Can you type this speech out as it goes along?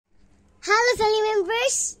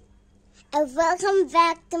viewers, and welcome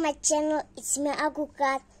back to my channel. It's me,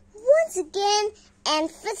 Agukath, once again.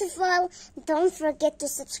 And first of all, don't forget to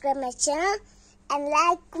subscribe my channel and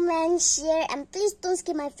like, comment, share, and please don't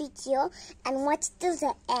skip my video and watch till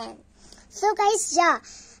the end. So guys, yeah,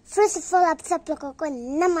 first of all, आप सब लोगों को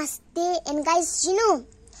नमस्ते. And guys, you know,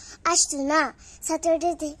 आज तो ना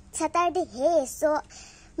Saturday है. So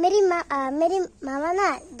मेरी माँ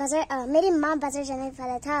बाजार जाने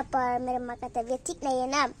वाला था, पर मेरे माँ का तबीयत ठीक नहीं है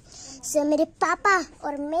ना. So मेरे पापा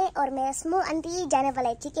और मैं और मेरा स्मॉल आंटी जाने वाला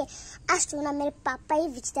है. ठीक है, आज तो ना मेरे पापा ही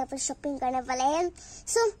वेजिटेबल शॉपिंग करने वाले हैं.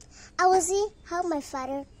 So I will see how my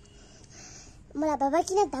father मला बाबा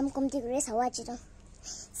की ना दाम कमती करे सवा चिरो.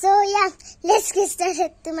 So yeah, let's get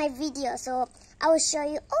started to my video. So I will show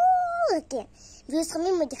you all again. Views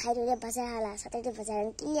kami mo dikhai dole bazar hala Saturday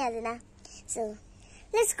bazar kini ade na. So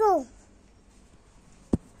let's go.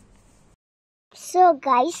 So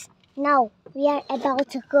guys, now we are about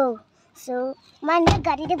to go. So manda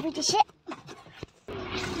gari de British.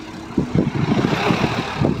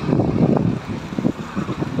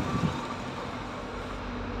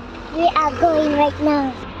 We are going right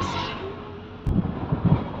now.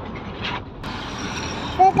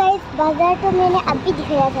 So guys, बाजार तो मैंने अभी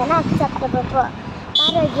दिखाया था ना सब लोगों को.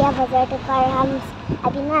 पार हो गया बाजार तो, पर हम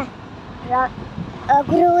अभी ना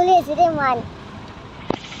गुरुले से मान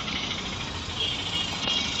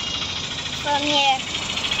from here.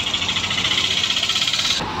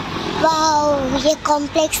 वाओ, ये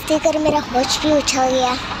कॉम्प्लेक्स देखकर मेरा होश भी उछल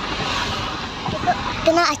गया.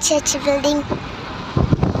 इतना अच्छी building.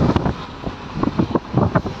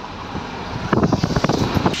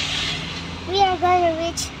 We are going to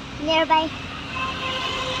reach nearby.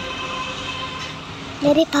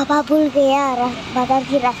 मेरे पापा भूल गया बाजार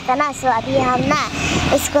की रास्ता ना. सो अभी हम ना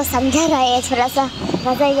इसको समझा रहे हैं थोड़ा सा.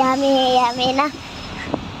 बाजार यहाँ में ना.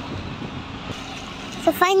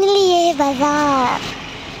 सो फाइनली ये बाजार,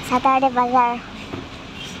 सैटरडे बाजार.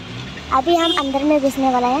 अभी हम अंदर में घुसने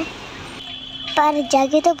वाला है, पर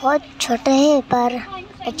जगह तो बहुत छोटे है, पर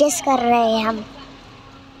एडजस्ट कर रहे हैं हम.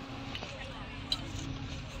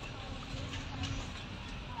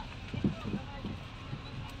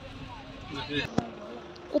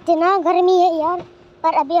 इतना गर्मी है यार,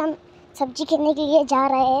 पर अभी हम सब्जी खरीदने के लिए जा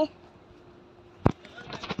रहे हैं.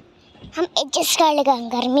 हम एडजस्ट कर लेगा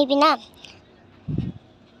गर्मी भी ना.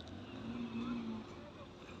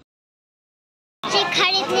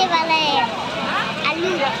 खरीदने वाला है आलू.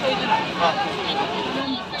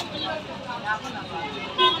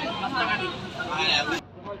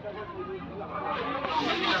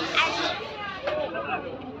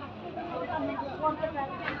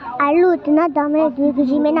 आलू इतना दाम है 2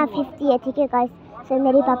 केजी में ना 50 है. ठीक है गाइस, सो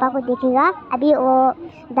मेरे पापा को देखेगा अभी वो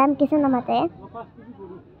दाम कैसे नमाते हैं.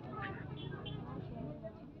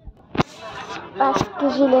 5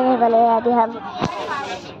 केजी लेने वाले हैं अभी हम.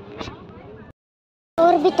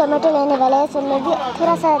 और भी टमाटो लेने वाले हैं. सो मैं भी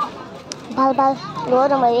थोड़ा सा बाल लो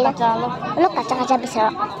रहा हूँ ना. लोग कच्चा बिसरा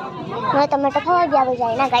मैं टमाटो खावा भी आ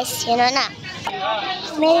जाए ना गाइस, ये ना.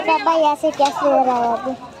 मेरे पापा यहाँ से कैश ले रहा है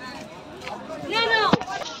अभी.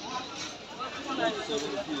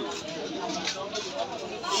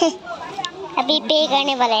 अभी पे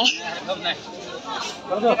करने वाले हैं,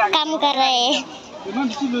 काम कर रहे हैं.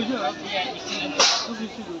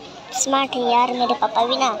 स्मार्ट है यार मेरे पापा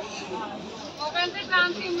भी ना,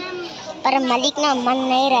 पर मालिक ना मन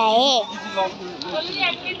नहीं रहा है.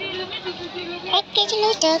 1 केजी लो,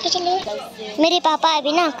 2 केजी लो. मेरे पापा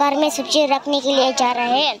अभी ना कार में सब्जी रखने के लिए जा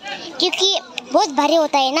रहे हैं, क्योंकि बहुत भारी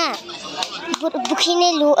होता है ना. बुखी ने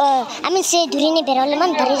आमिन से दूरी ने बेरोले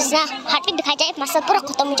मन भारी ना हाथ भी दिखाई जाए मसल पूरा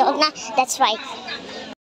खत्म हो जाओ ना. दैट्स वाई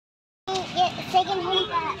ये सेकंड होम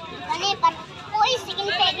वाले पर कोई सेकंड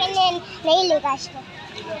नहीं लेगा इसको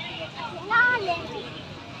ना ले.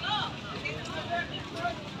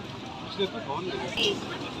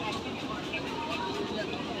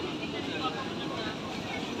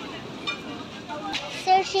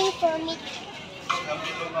 Searching for meat.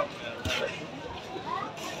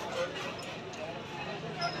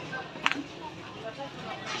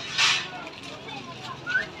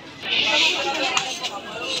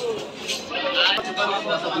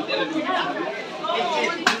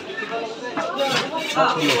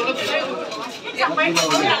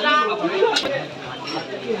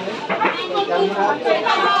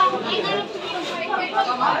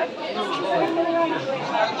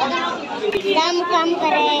 काम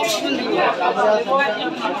कर रहे हैं.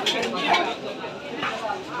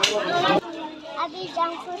 अभी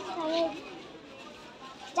जंक फूड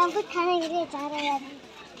खाने के लिए जा रहे हैं.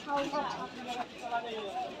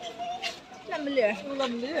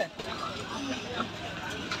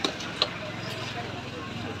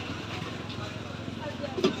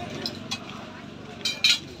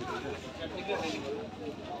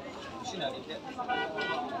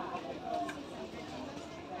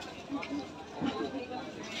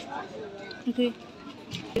 Okay.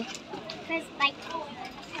 First bite.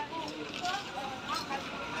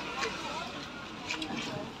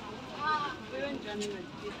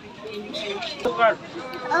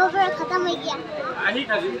 Over, खत्म हो गया. आही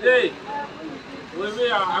था जिंदे वो भी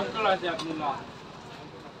अंकल आ जाते हैं ना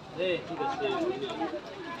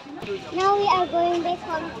Now we are going back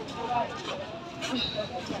home.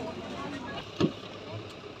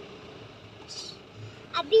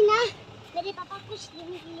 अभी ना मेरे पापा कुछ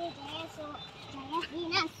लेने के लिए गए सो अभी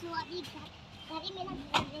ना गाड़ी में ना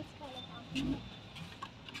रेस्ट कर लेता हूँ.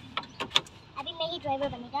 अभी मैं ही ड्राइवर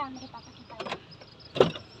बनेगा मेरे पापा की car.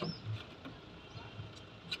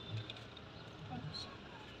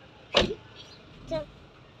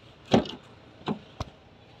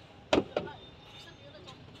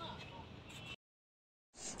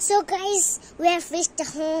 So guys, we have reached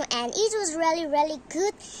home and it was really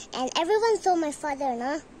good and everyone saw my father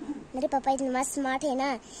ना. मेरे पापा इतना स्मार्ट है ना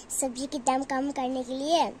सब्जी की दाम कम करने के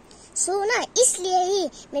लिए. So ना इसलिए ही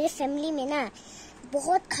मेरे फैमिली में ना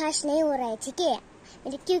बहुत खास नहीं हो रहा है, ठीक है.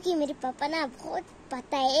 क्योंकि मेरे पापा ना बहुत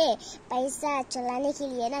पता है पैसा चलाने के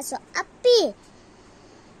लिए ना. सो अब भी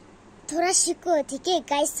थोड़ा सीखो, ठीक है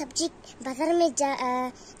गाइस. सब्जी बाजार में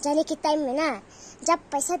जाने के टाइम में ना जब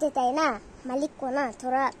पैसा देता है ना मालिक को ना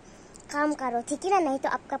थोड़ा काम करो, ठीक है ना, नहीं तो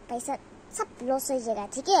आपका पैसा सब लॉस हो जाएगा,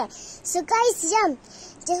 ठीक है. सो गाइस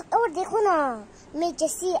और देखो ना मैं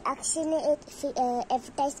जैसे अक्षय ने एक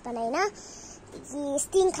एडवर्टाइज बनाई ना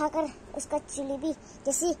स्टिंग खाकर उसका जलेबी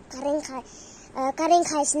जैसे karen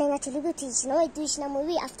खाए इसने ना जलेबी थी ना itu is na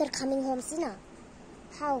movie after coming home see na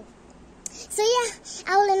how. So yeah,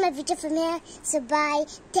 I will end my video from here. So bye,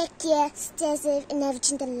 take care, stay safe and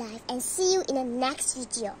everything in life, and see you in the next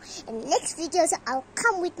video. And next video, so I'll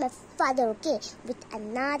come with my father, okay, with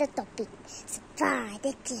another topic. So bye,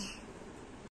 take care.